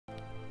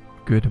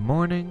Good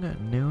morning,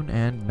 noon,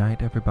 and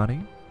night, everybody.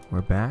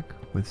 We're back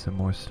with some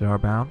more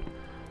Starbound.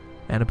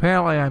 And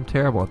apparently I'm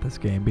terrible at this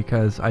game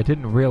because I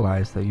didn't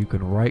realize that you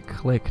could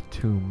right-click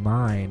to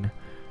mine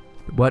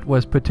what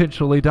was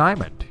potentially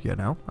diamond, you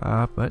know?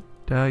 But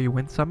you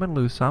win some and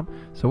lose some.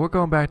 So we're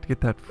going back to get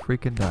that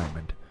freaking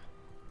diamond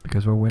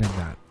because we're winning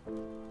that.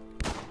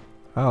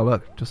 Oh,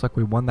 look, just like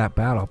we won that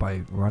battle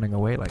by running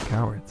away like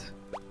cowards.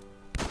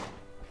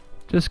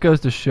 Just goes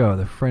to show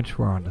the French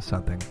were onto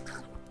something.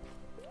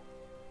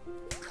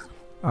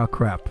 Oh,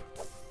 crap.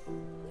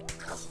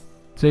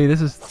 See,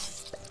 this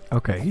is...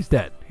 Okay, he's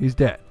dead. He's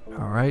dead.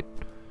 Alright.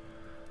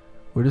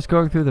 We're just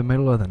going through the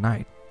middle of the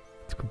night.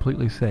 It's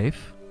completely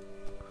safe.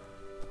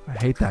 I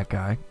hate that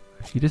guy.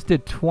 He just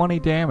did 20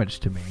 damage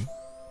to me,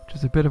 which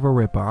is a bit of a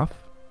ripoff.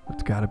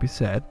 That's gotta be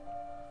said.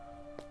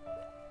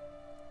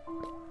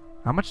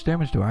 How much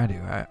damage do I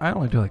do? I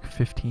only do like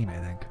 15, I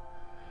think.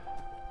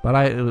 But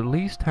I at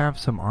least have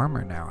some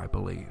armor now, I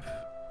believe.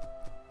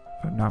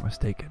 If I'm not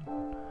mistaken.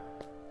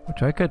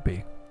 Which I could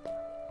be.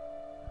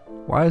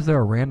 Why is there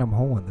a random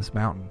hole in this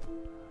mountain?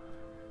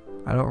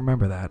 I don't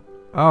remember that.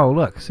 Oh,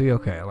 look. See,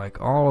 okay.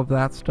 Like all of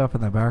that stuff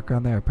in the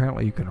background there,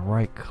 apparently you can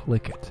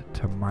right-click it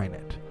to mine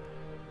it.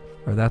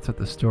 Or that's what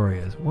the story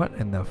is. What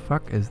in the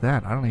fuck is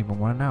that? I don't even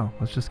want to know.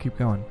 Let's just keep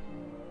going.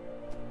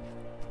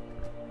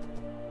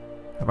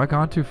 Have I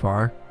gone too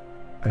far?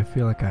 I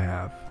feel like I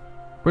have.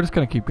 We're just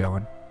going to keep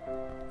going.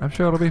 I'm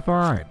sure it'll be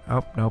fine.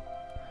 Oh, nope.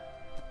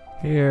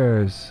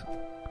 Here's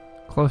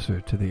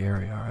closer to the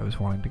area I was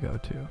wanting to go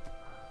to.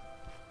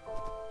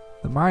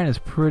 The mine is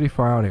pretty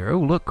far out here. Oh,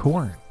 look,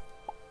 corn.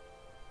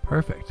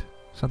 Perfect.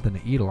 Something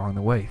to eat along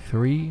the way.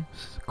 3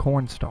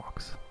 corn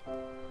stalks.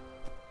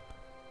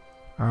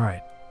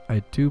 Alright. I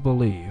do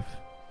believe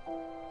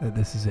that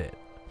this is it.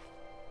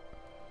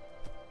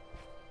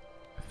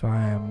 If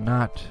I am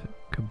not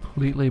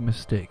completely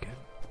mistaken.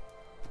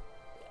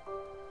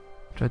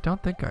 Which I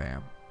don't think I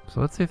am.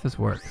 So let's see if this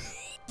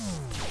works.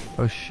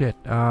 Oh shit.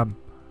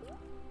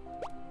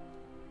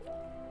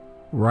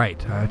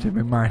 Right. I have to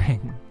be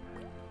mining.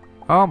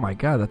 Oh my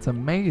god, that's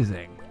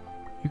amazing.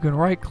 You can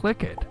right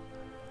click it.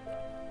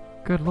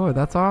 Good lord,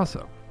 that's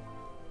awesome.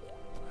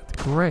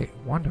 That's great.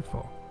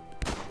 Wonderful.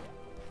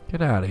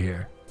 Get out of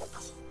here.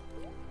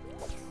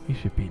 He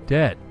should be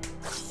dead.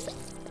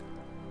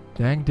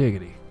 Dang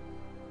diggity.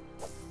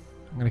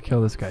 I'm gonna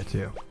kill this guy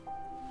too.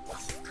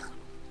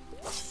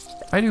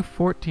 I do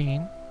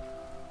 14.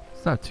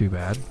 It's not too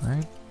bad,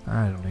 right?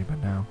 I don't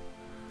even know.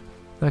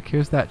 Look,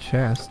 here's that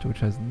chest, which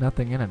has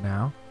nothing in it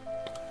now.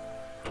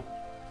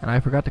 And I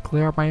forgot to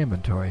clear out my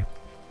inventory.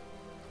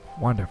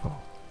 Wonderful.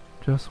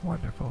 Just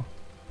wonderful.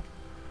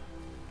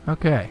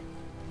 Okay.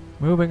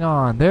 Moving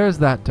on. There's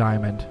that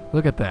diamond.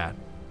 Look at that.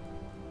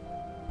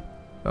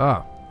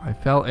 Oh, I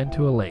fell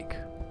into a lake.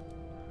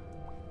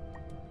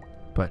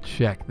 But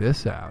check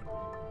this out.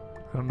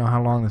 I don't know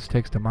how long this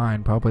takes to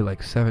mine. Probably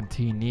like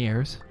 17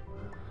 years.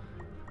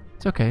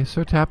 It's okay.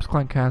 Sir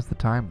Tapsclank has the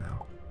time,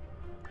 though.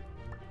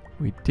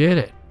 We did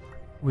it.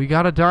 We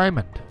got a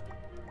diamond.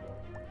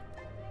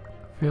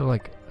 I feel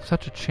like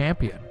such a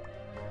champion.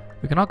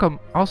 We can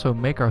also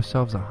make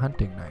ourselves a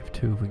hunting knife,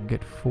 too. If we can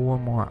get 4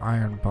 more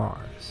iron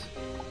bars.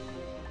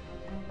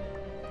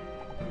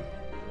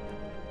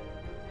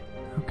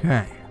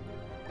 Okay.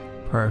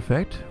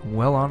 Perfect.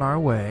 Well on our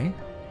way.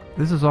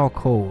 This is all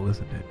coal,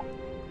 isn't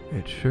it?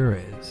 It sure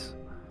is.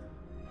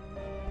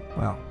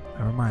 Well,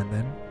 never mind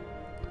then.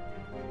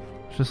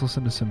 Let's just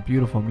listen to some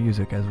beautiful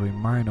music as we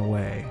mine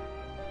away.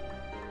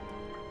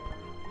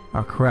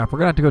 Oh crap, we're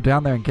gonna have to go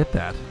down there and get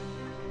that.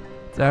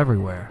 It's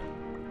everywhere.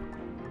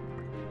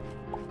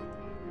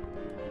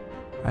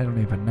 I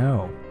don't even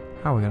know.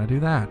 How are we gonna do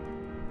that?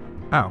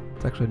 Oh,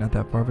 it's actually not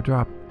that far of a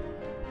drop.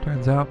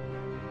 Turns out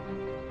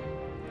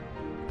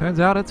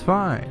it's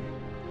fine.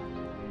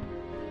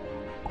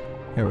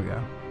 Here we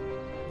go.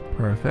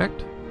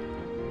 Perfect.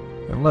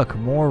 And look,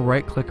 more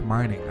right-click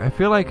mining. I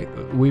feel like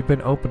we've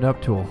been opened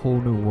up to a whole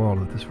new world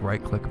with this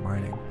right-click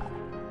mining.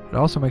 It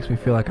also makes me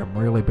feel like I'm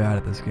really bad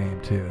at this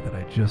game too, that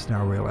I just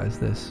now realized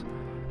this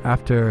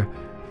after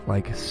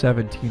like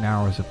 17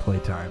 hours of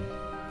playtime.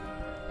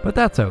 But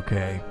that's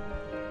okay.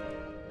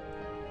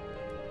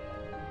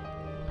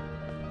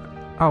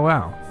 Oh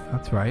wow,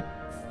 that's right.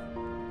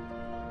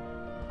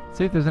 Let's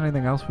see if there's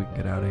anything else we can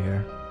get out of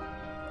here.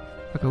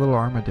 Like a little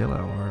armadillo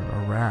or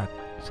a rat,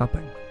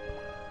 something.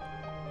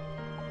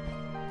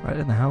 What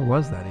in the hell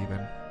was that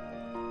even?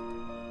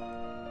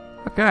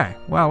 Okay,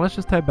 well, let's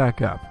just head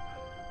back up.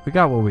 We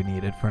got what we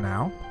needed for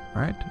now,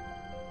 right?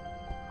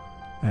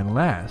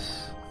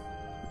 Unless...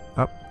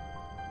 Oh,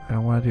 I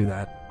don't want to do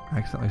that. I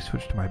accidentally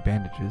switched to my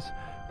bandages.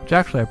 Which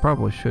actually I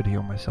probably should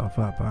heal myself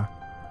up, huh?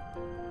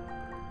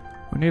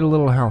 We need a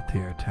little health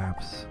here,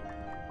 Taps.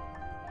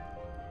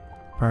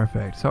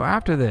 Perfect. So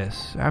after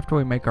this, after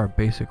we make our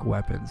basic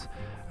weapons,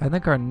 I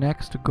think our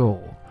next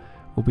goal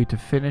will be to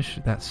finish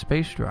that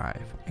space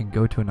drive and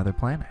go to another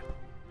planet.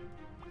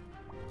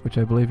 Which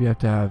I believe you have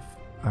to have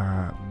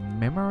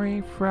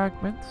memory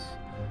fragments.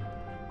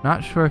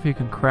 Not sure if you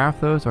can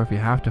craft those or if you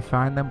have to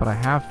find them, but I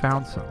have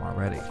found some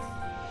already.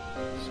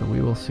 So we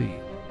will see.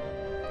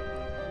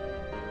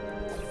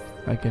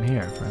 Like in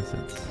here, for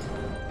instance.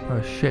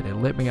 Oh shit, it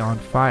lit me on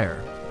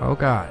fire. Oh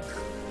god.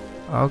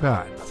 Oh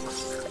god.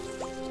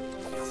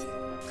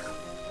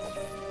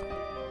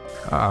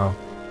 Uh-oh.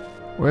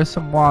 Where's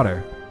some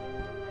water?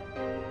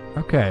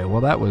 Okay,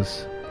 well that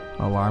was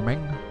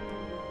alarming.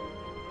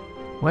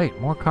 Wait,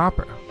 more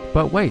copper.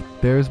 But wait,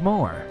 there's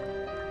more.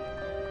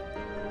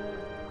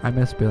 I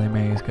miss Billy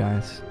Mays,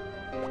 guys.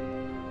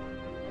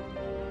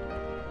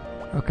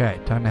 Okay,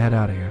 time to head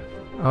out of here.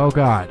 Oh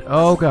god,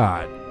 oh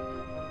god.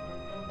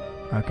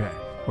 Okay,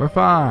 we're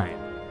fine.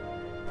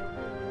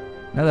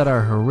 Now that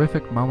our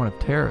horrific moment of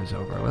terror is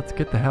over, let's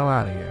get the hell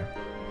out of here.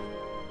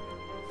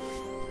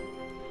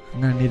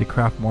 I'm gonna need to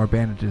craft more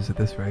bandages at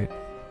this rate.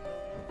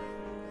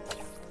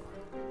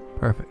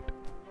 Perfect.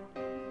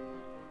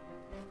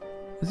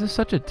 This is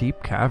such a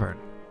deep cavern.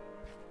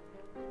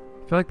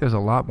 I feel like there's a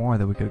lot more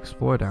that we could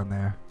explore down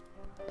there.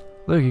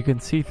 Look, you can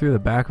see through the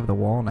back of the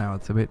wall now.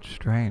 It's a bit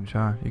strange,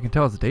 huh? You can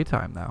tell it's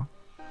daytime, though.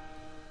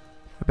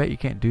 I bet you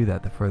can't do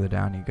that the further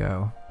down you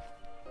go.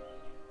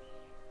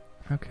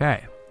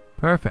 Okay,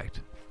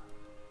 perfect.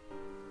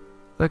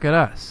 Look at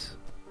us.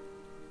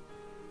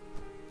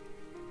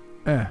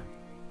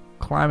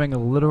 Climbing a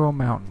literal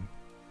mountain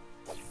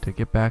to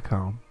get back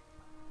home.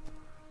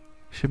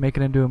 Should make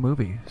it into a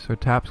movie. Sir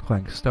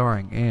Tapsclink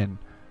starring in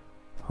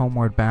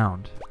Homeward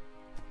Bound.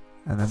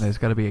 And then there's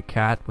got to be a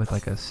cat with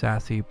like a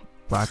sassy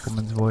black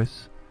woman's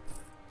voice.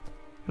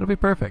 It'll be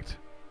perfect.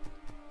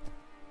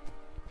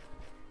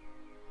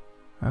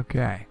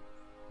 Okay.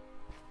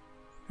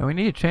 And we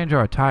need to change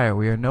our attire.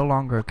 We are no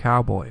longer a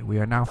cowboy. We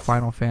are now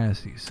Final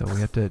Fantasy, so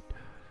we have to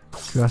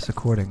dress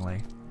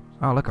accordingly.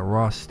 Oh, look, a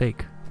raw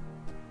steak.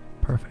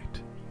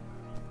 Perfect.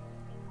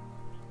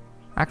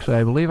 Actually,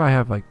 I believe I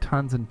have like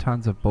tons and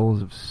tons of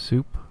bowls of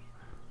soup.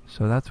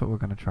 So that's what we're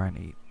going to try and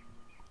eat.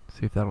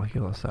 See if that'll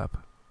heal us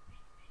up.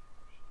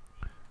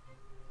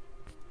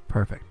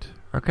 Perfect.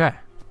 Okay.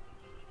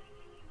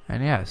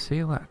 And yeah,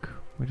 see, look.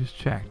 We just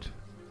checked.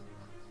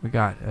 We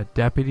got a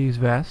deputy's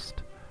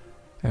vest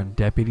and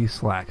deputy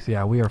slacks.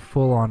 Yeah, we are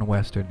full on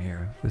Western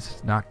here. This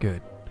is not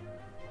good.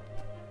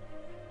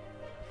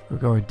 We're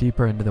going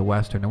deeper into the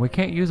Western. And we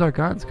can't use our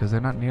guns because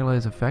they're not nearly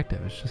as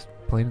effective. It's just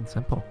plain and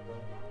simple.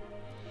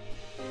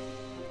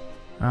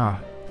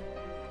 Ah.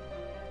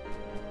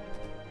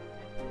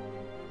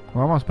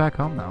 We're almost back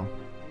home though.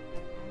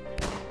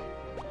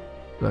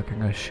 Look, I'm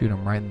gonna shoot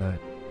him right in the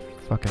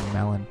fucking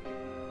melon.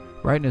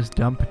 Right in his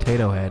dumb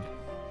potato head.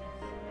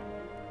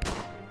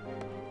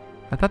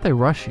 I thought they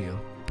rush you.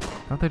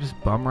 Don't they just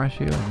bum rush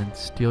you and then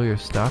steal your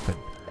stuff and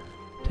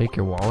take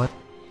your wallet?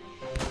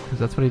 Because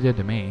that's what he did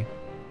to me.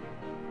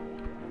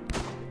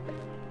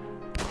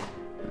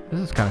 This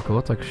is kind of cool.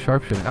 It's like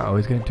sharpshooting. Uh oh,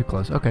 he's getting too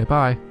close. Okay,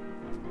 bye.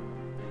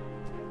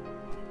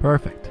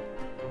 Perfect.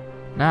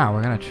 Now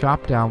we're going to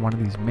chop down one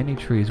of these mini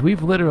trees.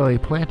 We've literally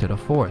planted a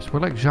forest. We're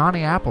like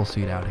Johnny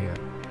Appleseed out here.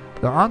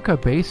 The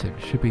Anka Basin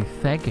should be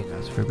thanking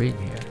us for being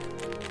here.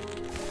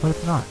 But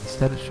it's not.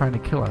 Instead it's trying to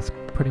kill us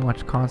pretty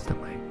much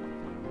constantly.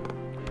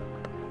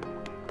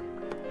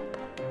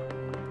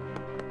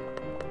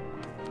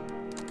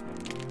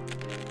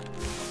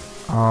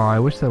 Oh, I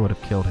wish that would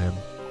have killed him.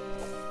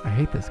 I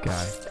hate this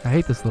guy. I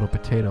hate this little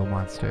potato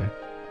monster.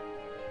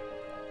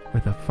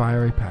 With a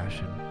fiery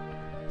passion.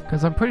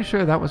 Because I'm pretty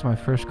sure that was my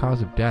first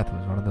cause of death,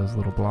 was one of those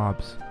little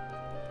blobs.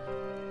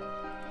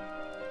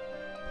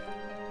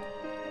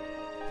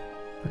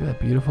 Look at that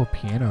beautiful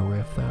piano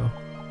riff, though.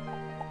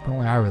 If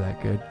only I were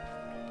that good.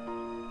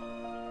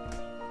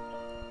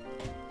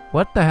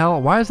 What the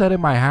hell? Why is that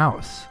in my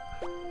house?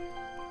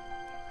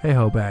 Hey,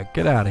 Hobag,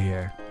 get out of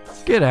here.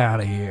 Get out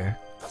of here.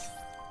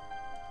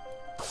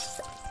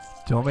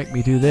 Don't make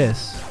me do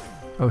this.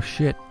 Oh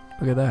shit,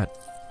 look at that.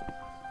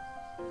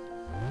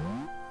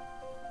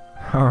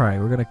 Alright,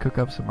 we're gonna cook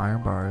up some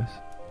iron bars.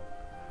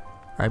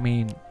 I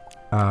mean,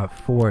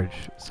 forge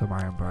some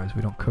iron bars.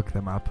 We don't cook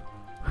them up.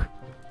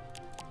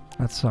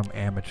 That's some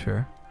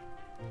amateur.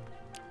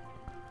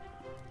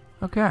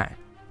 Okay.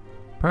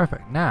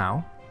 Perfect.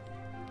 Now,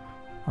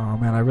 oh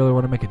man, I really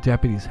want to make a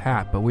deputy's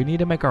hat, but we need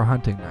to make our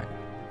hunting knife.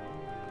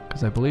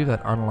 Because I believe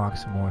that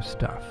unlocks more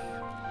stuff.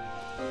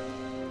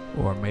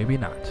 Or maybe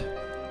not.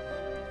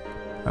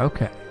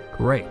 Okay,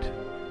 great.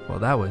 Well,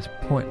 that was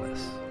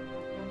pointless.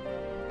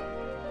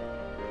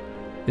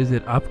 Is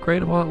it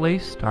upgradable at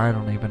least? I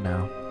don't even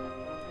know.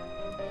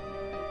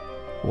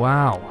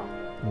 Wow.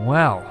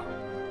 Well.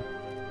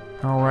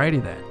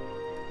 Alrighty then.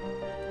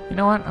 You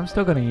know what? I'm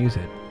still going to use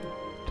it.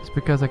 Just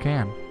because I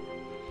can.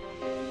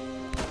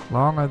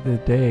 Long are the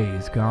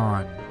days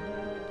gone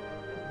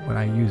when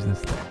I use this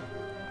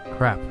thing.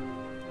 Crap.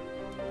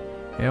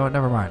 You know what?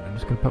 Never mind. I'm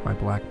just going to put my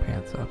black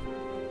pants up.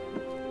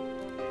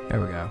 There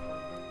we go.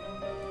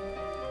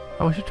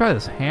 Oh, we should try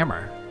this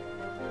hammer.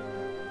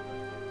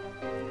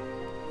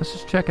 Let's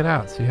just check it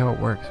out, see how it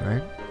works,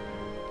 right?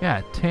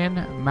 Yeah,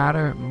 10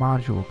 matter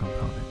module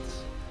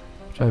components,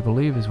 which I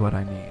believe is what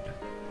I need.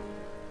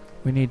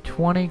 We need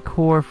 20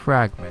 core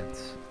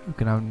fragments. We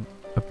can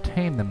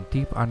obtain them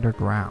deep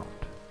underground.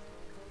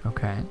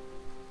 Okay.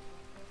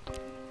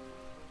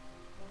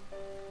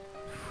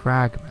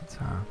 fragments,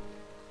 huh?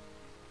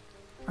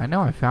 I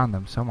know I found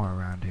them somewhere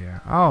around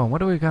here. Oh, and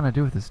what are we gonna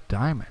do with this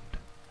diamond?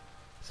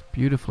 This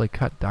beautifully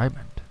cut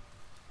diamond.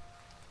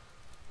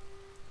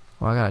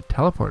 Well, I got a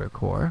teleporter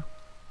core.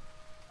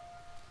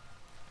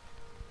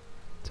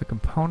 It's a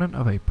component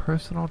of a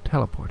personal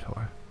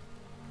teleporter.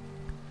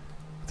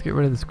 Let's get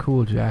rid of this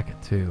cool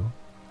jacket, too.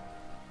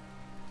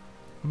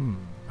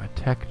 A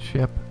tech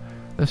chip.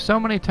 There's so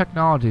many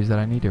technologies that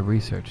I need to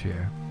research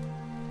here.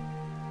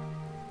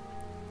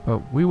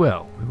 But we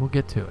will. We will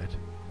get to it.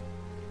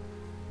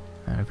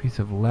 And a piece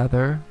of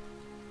leather.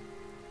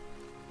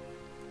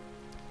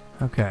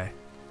 Okay.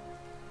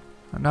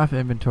 Enough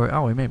inventory.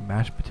 Oh, we made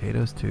mashed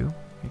potatoes too.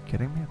 Are you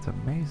kidding me? It's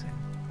amazing.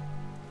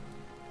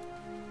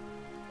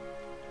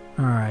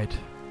 Alright.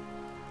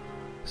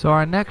 So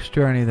our next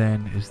journey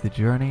then is the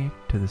journey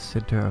to the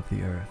center of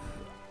the earth.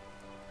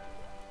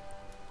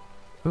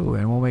 Ooh,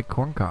 and we'll make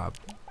corn cob.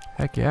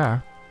 Heck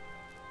yeah.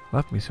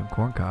 Left me some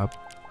corn cob.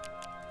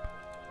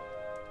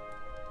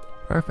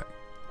 Perfect.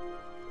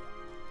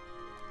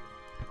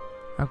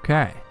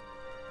 Okay.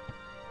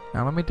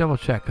 Now let me double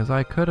check, because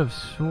I could have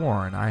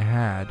sworn I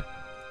had...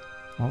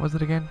 What was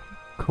it again?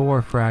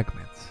 Core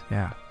fragments.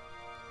 Yeah.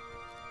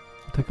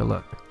 I'll take a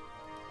look.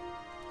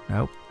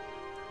 Nope.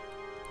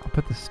 I'll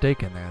put the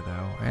steak in there,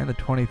 though. And the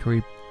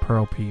 23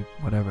 pearl pea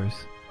whatevers.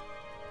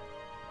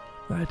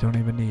 That I don't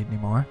even need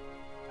anymore.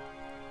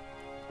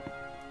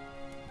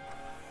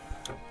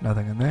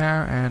 Nothing in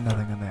there, and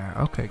nothing in there.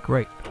 Okay,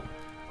 great.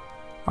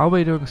 I'll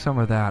be doing some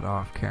of that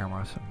off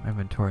camera, some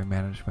inventory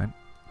management,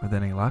 with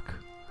any luck.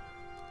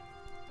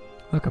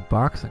 Look, a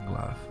boxing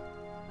glove.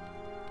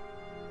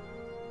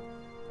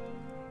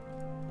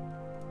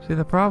 See,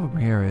 the problem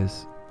here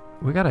is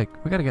we gotta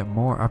get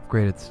more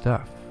upgraded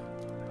stuff.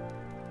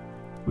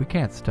 We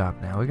can't stop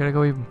now. We gotta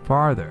go even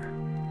farther.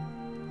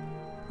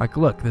 Like,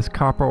 look, this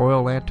copper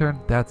oil lantern,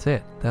 that's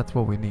it. That's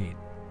what we need.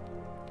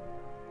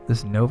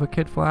 This Nova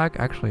Kid flag,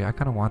 actually, I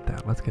kind of want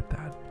that. Let's get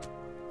that.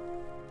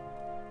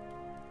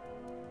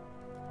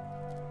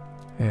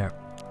 Here.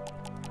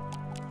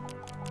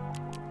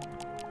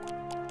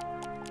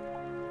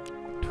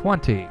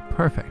 20.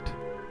 Perfect.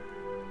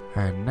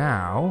 And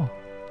now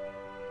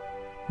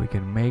we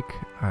can make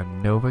a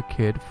Nova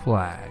Kid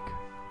flag.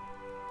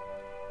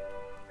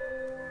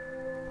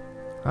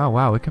 Oh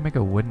wow, we can make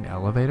a wooden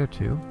elevator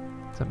too.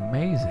 It's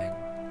amazing.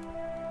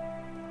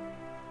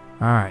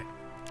 Alright.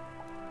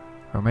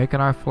 We're making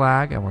our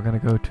flag and we're gonna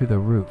go to the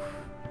roof.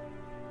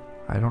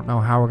 I don't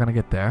know how we're gonna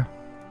get there,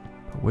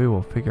 but we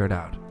will figure it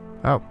out.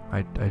 Oh,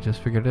 I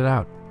just figured it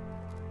out.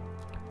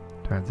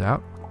 Turns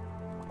out.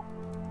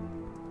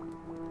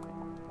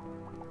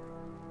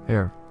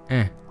 Here.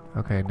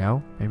 Okay,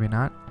 no, maybe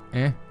not.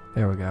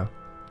 There we go.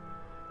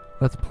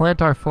 Let's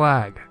plant our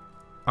flag.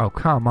 Oh,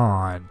 come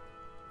on.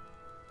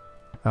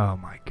 Oh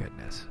my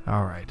goodness.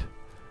 Alright.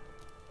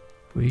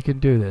 We can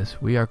do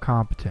this. We are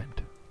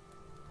competent.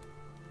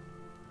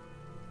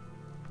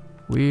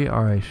 We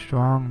are a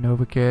strong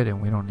Nova Kid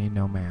and we don't need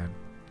no man.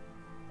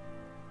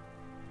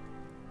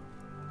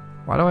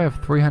 Why do I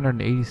have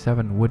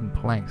 387 wooden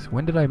planks?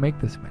 When did I make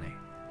this many?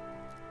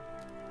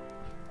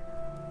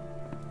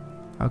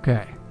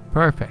 Okay,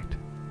 perfect.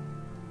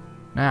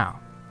 Now,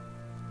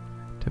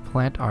 to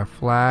plant our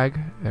flag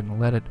and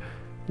let it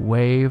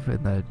wave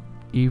in the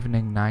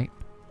evening night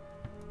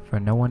for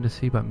no one to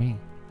see but me.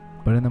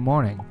 But in the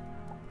morning,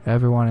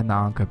 everyone in the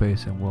Anka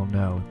Basin will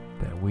know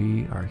that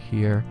we are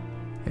here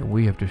and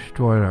we have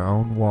destroyed our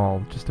own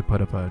wall just to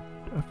put up a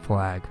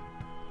flag.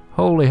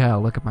 Holy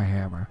hell, look at my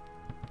hammer.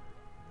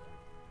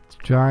 It's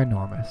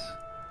ginormous.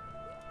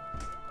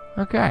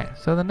 Okay,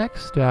 so the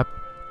next step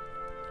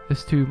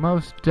is to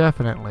most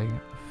definitely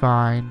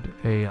find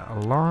a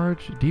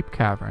large, deep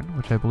cavern,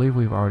 which I believe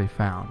we've already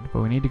found,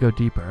 but we need to go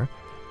deeper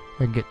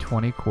and get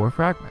 20 core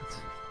fragments.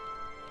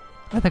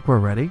 I think we're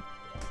ready.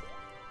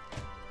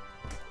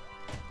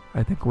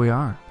 I think we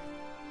are.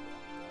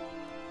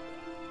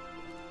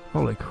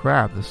 Holy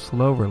crap, the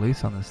slow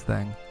release on this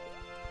thing.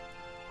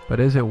 But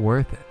is it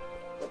worth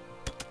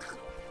it?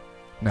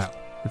 No,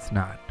 it's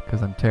not,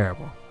 because I'm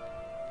terrible.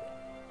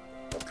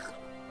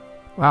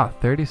 Wow,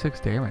 36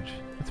 damage.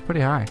 That's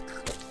pretty high.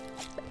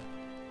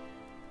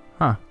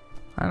 Huh.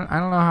 I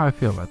don't know how I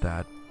feel about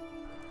that.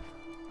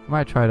 I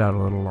might try it out a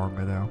little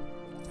longer, though.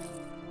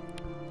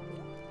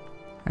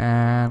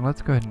 And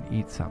let's go ahead and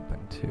eat something,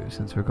 too,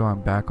 since we're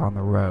going back on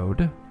the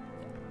road.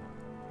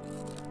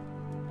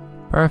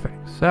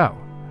 Perfect. So,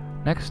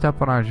 next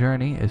step on our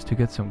journey is to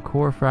get some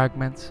core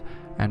fragments,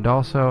 and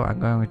also I'm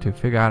going to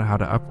figure out how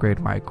to upgrade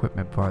my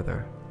equipment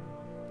farther.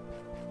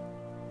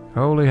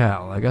 Holy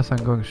hell, I guess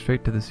I'm going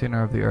straight to the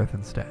center of the earth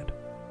instead.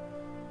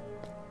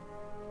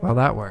 Well,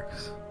 that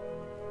works.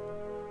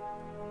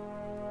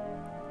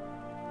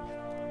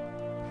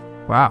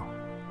 Wow,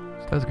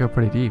 this does go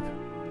pretty deep.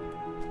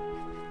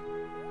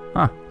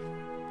 Huh.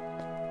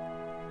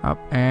 Up,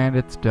 and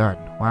it's done.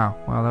 Wow,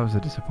 well, that was a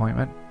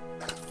disappointment.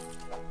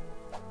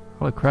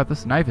 Holy crap,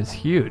 this knife is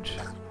huge.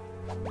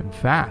 And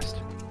fast.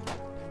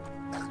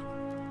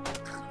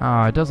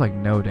 Oh, it does like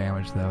no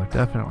damage though.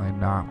 Definitely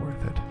not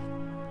worth it.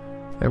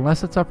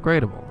 Unless it's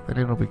upgradable, then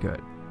it'll be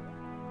good.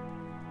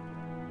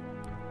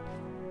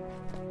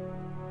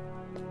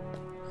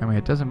 I mean,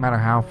 it doesn't matter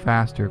how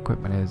fast your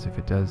equipment is if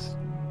it does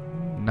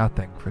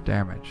nothing for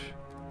damage.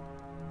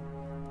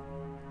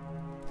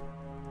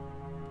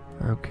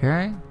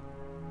 Okay.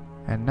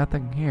 And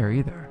nothing here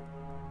either.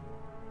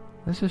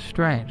 This is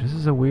strange. This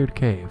is a weird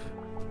cave.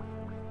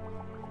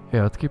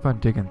 Yeah, let's keep on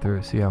digging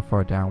through, see how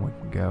far down we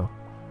can go.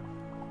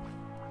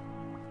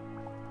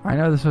 I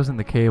know this wasn't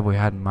the cave we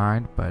had in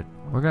mind, but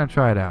we're going to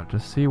try it out.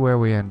 Just see where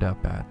we end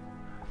up at.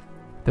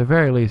 At the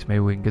very least,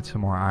 maybe we can get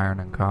some more iron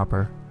and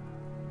copper.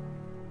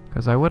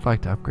 Because I would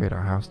like to upgrade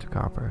our house to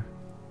copper.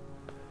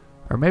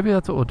 Or maybe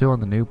that's what we'll do on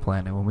the new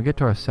planet. When we get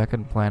to our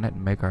second planet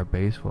and make our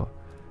base, we'll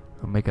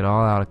make it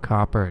all out of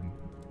copper and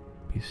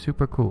be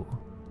super cool.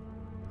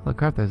 Holy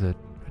crap, there's a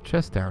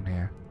chest down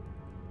here.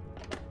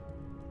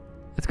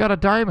 It's got a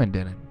diamond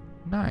in it.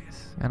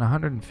 Nice. And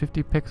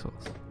 150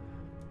 pixels.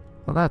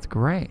 Well, that's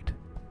great.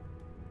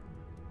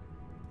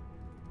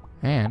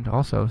 And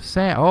also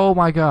sand. Oh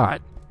my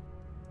god.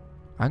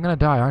 I'm gonna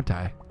die, aren't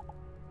I?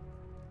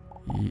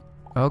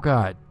 Oh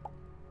god.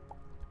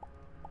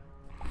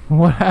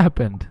 What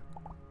happened?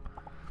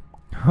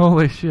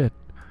 Holy shit.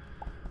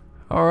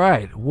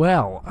 Alright,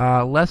 well,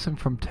 lesson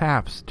from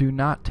Taps. Do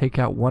not take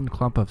out one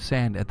clump of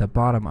sand at the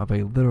bottom of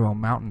a literal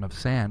mountain of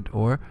sand,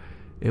 or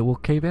it will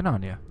cave in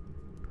on you.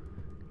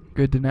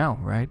 Good to know,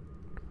 right?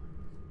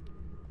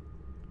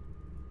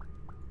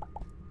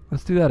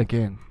 Let's do that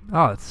again.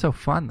 Oh, it's so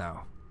fun,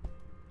 though.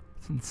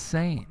 It's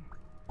insane.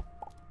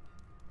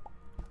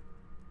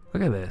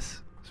 Look at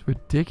this. It's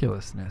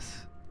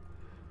ridiculousness.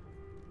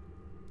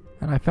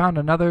 And I found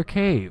another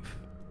cave.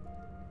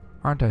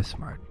 Aren't I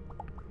smart?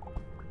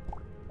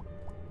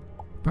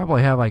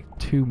 Probably have like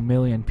 2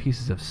 million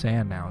pieces of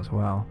sand now as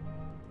well.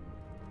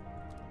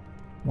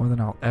 More than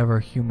I'll ever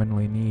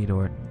humanly need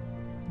or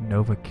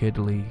Nova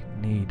Kidly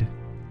need.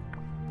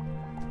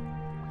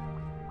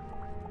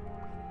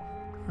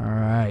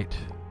 Alright.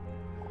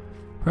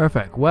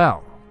 Perfect.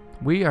 Well,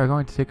 we are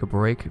going to take a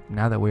break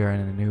now that we are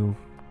in a new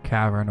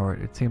cavern, or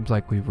it seems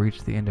like we've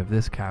reached the end of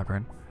this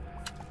cavern.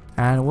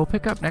 And we'll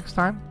pick up next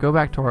time. Go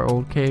back to our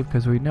old cave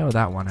because we know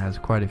that one has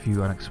quite a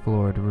few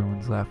unexplored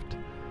ruins left.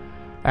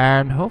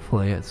 And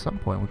hopefully at some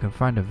point we can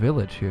find a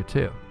village here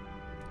too.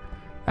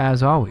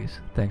 As always,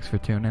 thanks for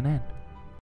tuning in.